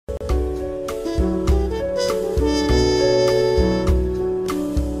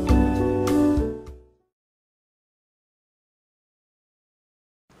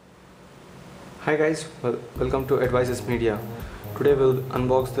Hi guys, welcome to Advices Media. Today we'll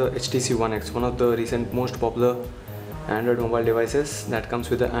unbox the HTC One X, one of the recent most popular Android mobile devices that comes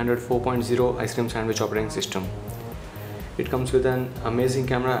with the Android 4.0 ice cream sandwich operating system. It comes with an amazing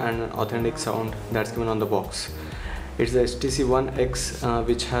camera and an authentic sound that's given on the box. It's the HTC One X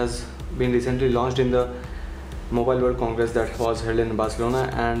which has been recently launched in the Mobile World Congress that was held in Barcelona,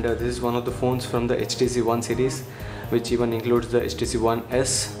 and this is one of the phones from the HTC One series, which even includes the HTC One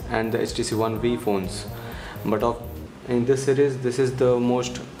S and the HTC One V phones. But in this series, this is the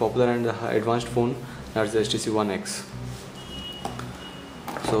most popular and advanced phone, that's the HTC One X.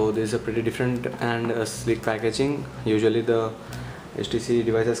 So this is a pretty different and sleek packaging. Usually the HTC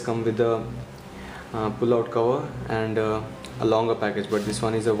devices come with a pull-out cover and a longer package, but this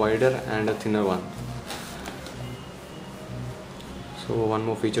one is a wider and a thinner one. So one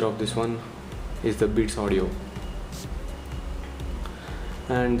more feature of this one is the Beats audio,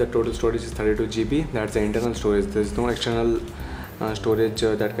 and the total storage is 32 GB. That's the internal storage. There is no external storage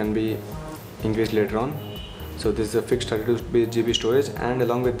that can be increased later on. So this is a fixed 32 GB storage, and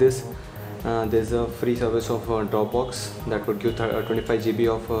along with this there is a free service of Dropbox that would give 25 GB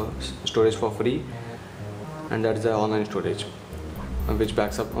of storage for free, and that is the online storage which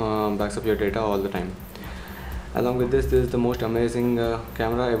backs up your data all the time. Along with this is the most amazing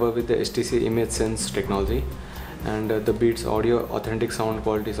camera ever with the HTC image sense technology, and the Beats audio authentic sound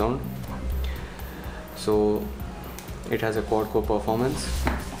quality sound. So it has a quad-core performance,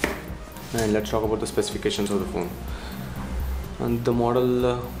 and let's talk about the specifications of the phone. And the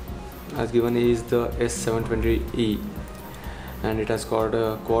model as given is the S720e, and it has got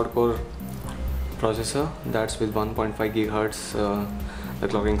a quad-core processor that's with 1.5 GHz the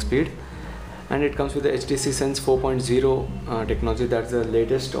clocking speed, and it comes with the HTC Sense 4.0 technology. That's the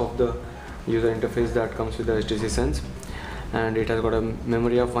latest of the user interface that comes with the HTC Sense, and it has got a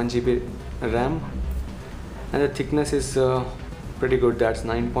memory of 1 GB RAM, and the thickness is pretty good. That's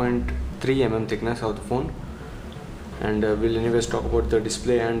 9.3 mm thickness of the phone. And we'll anyways talk about the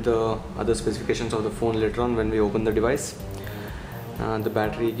display and the other specifications of the phone later on when we open the device. The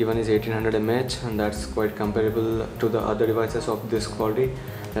battery given is 1800 mAh, and that's quite comparable to the other devices of this quality.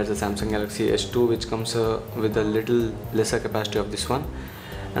 That's the Samsung Galaxy S2, which comes with a little lesser capacity of this one.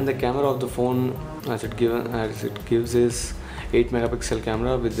 And the camera of the phone as it gives is 8 megapixel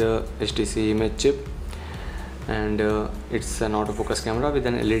camera with the HTC image chip, and it's an autofocus camera with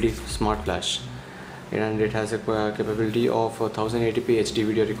an LED smart flash, and it has a capability of 1080p HD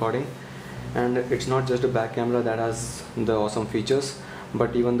video recording. And it's not just a back camera that has the awesome features,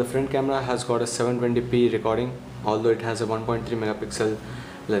 but even the front camera has got a 720p recording, although it has a 1.3 megapixel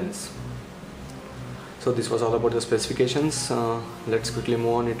lens. So this was all about the specifications. Let's quickly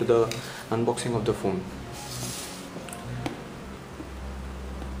move on into the unboxing of the phone.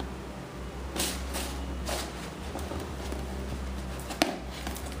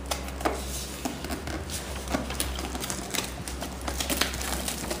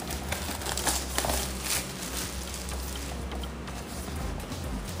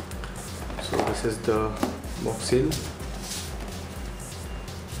 So this is the box seal.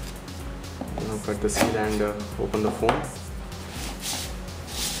 Now cut the seal and open the phone.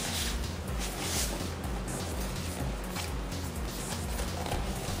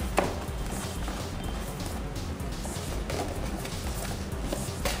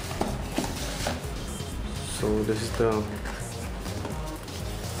 So this is the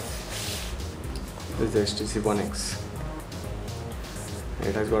HTC One X.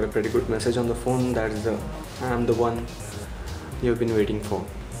 It has got a pretty good message on the phone. That's the "I am the one you've been waiting for."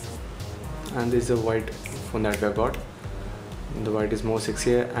 And this is a white phone that we have got. The white is more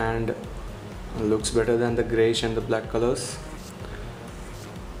sexier and looks better than the grayish and the black colors.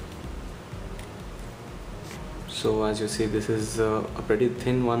 So as you see, this is a pretty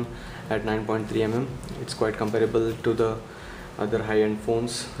thin one at 9.3 mm. It's quite comparable to the other high-end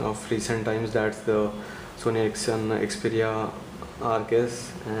phones of recent times. That's the Sony Ericsson Xperia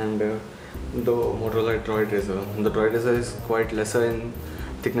RS and the Motorola Droid Razr. The Droid Razr is quite lesser in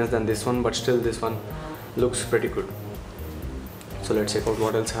thickness than this one, but still this one looks pretty good. So let's check out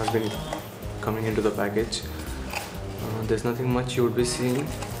what else has been coming into the package. There's nothing much you would be seeing.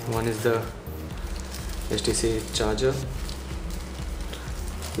 One is the HTC charger.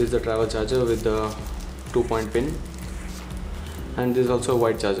 This is the travel charger with the 2-point pin, and this is also a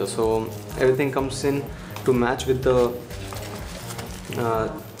white charger. So everything comes in to match with the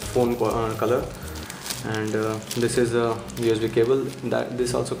phone color. And this is a USB cable that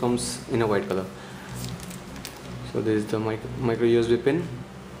this also comes in a white color. So this is the micro USB pin,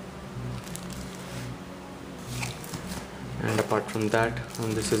 And apart from that,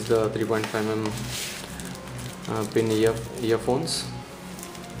 this is the 3.5mm pin earphones,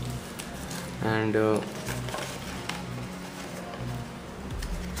 and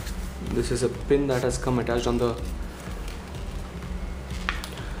this is a pin that has come attached on the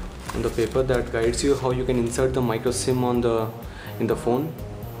paper that guides you how you can insert the micro SIM in the phone.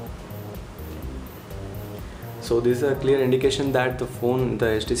 So this is a clear indication that the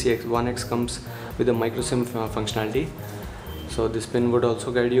HTC One X comes with a micro SIM functionality. So this pin would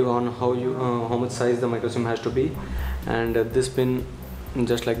also guide you on how much size the micro SIM has to be, and this pin,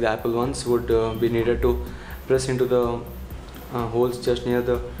 just like the Apple ones, would be needed to press into the holes just near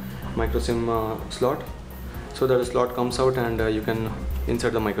the micro SIM slot, so that a slot comes out and you can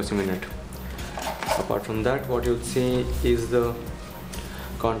insert the micro SIM in it. Apart from that, what you'll see is the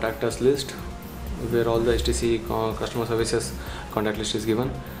contact us list, where all the HTC customer services contact list is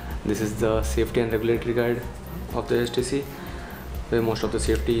given. This is the safety and regulatory guide of the HTC, where most of the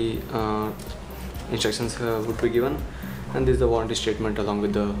safety instructions would be given, and this is the warranty statement along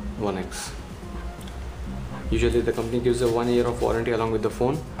with the One X. Usually the company gives a 1 year of warranty along with the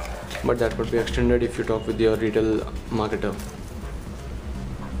phone, but that would be extended if you talk with your retail marketer.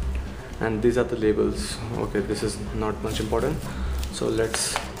 And these are the labels. Okay, this is not much important, so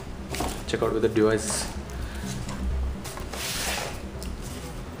let's check out with the device.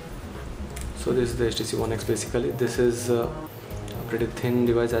 So this is the HTC One X basically. This is a pretty thin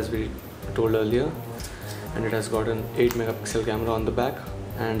device, as we told earlier, and it has got an 8 megapixel camera on the back,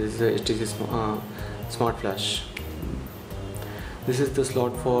 and this is the HTC Smart Flash. This is the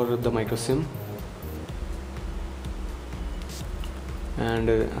slot for the micro SIM, and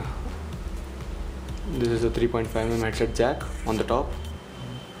this is a 3.5mm headset jack on the top.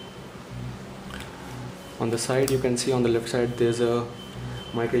 On the side, you can see on the left side there's a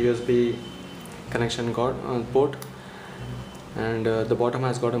micro USB connection port, and the bottom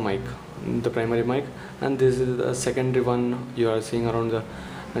has got a mic, the primary mic, and this is the secondary one you are seeing around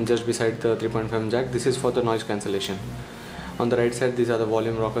and just beside the 3.5mm jack. This is for the noise cancellation. On the right side, these are the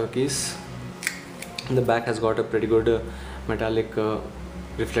volume rocker keys. The back has got a pretty good metallic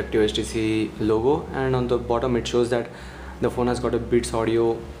reflective HTC logo, and on the bottom it shows that the phone has got a Beats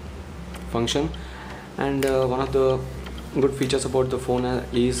audio function. And one of the good features about the phone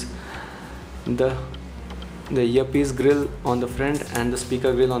is the earpiece grill on the front and the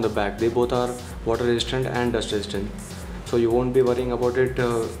speaker grill on the back. They both are water resistant and dust resistant, so you won't be worrying about it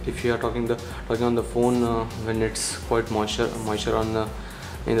if you are talking on the phone when it's quite moisture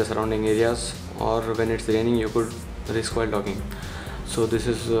in the surrounding areas, or when it's raining you could risk while talking. So this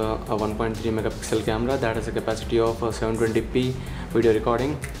is a 1.3 megapixel camera that has a capacity of 720p video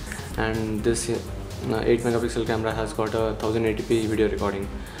recording, and this 8 megapixel camera has got a 1080p video recording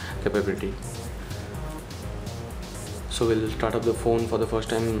capability. So we'll start up the phone for the first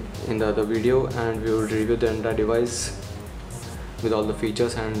time in the other video, and we will review the entire device with all the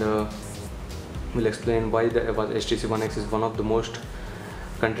features, and we'll explain why the HTC One X is one of the most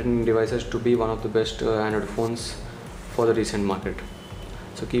contending devices to be one of the best Android phones for the recent market.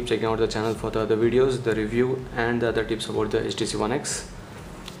 So keep checking out the channel for the other videos, the review, and the other tips about the HTC One X.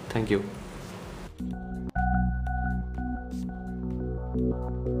 Thank you.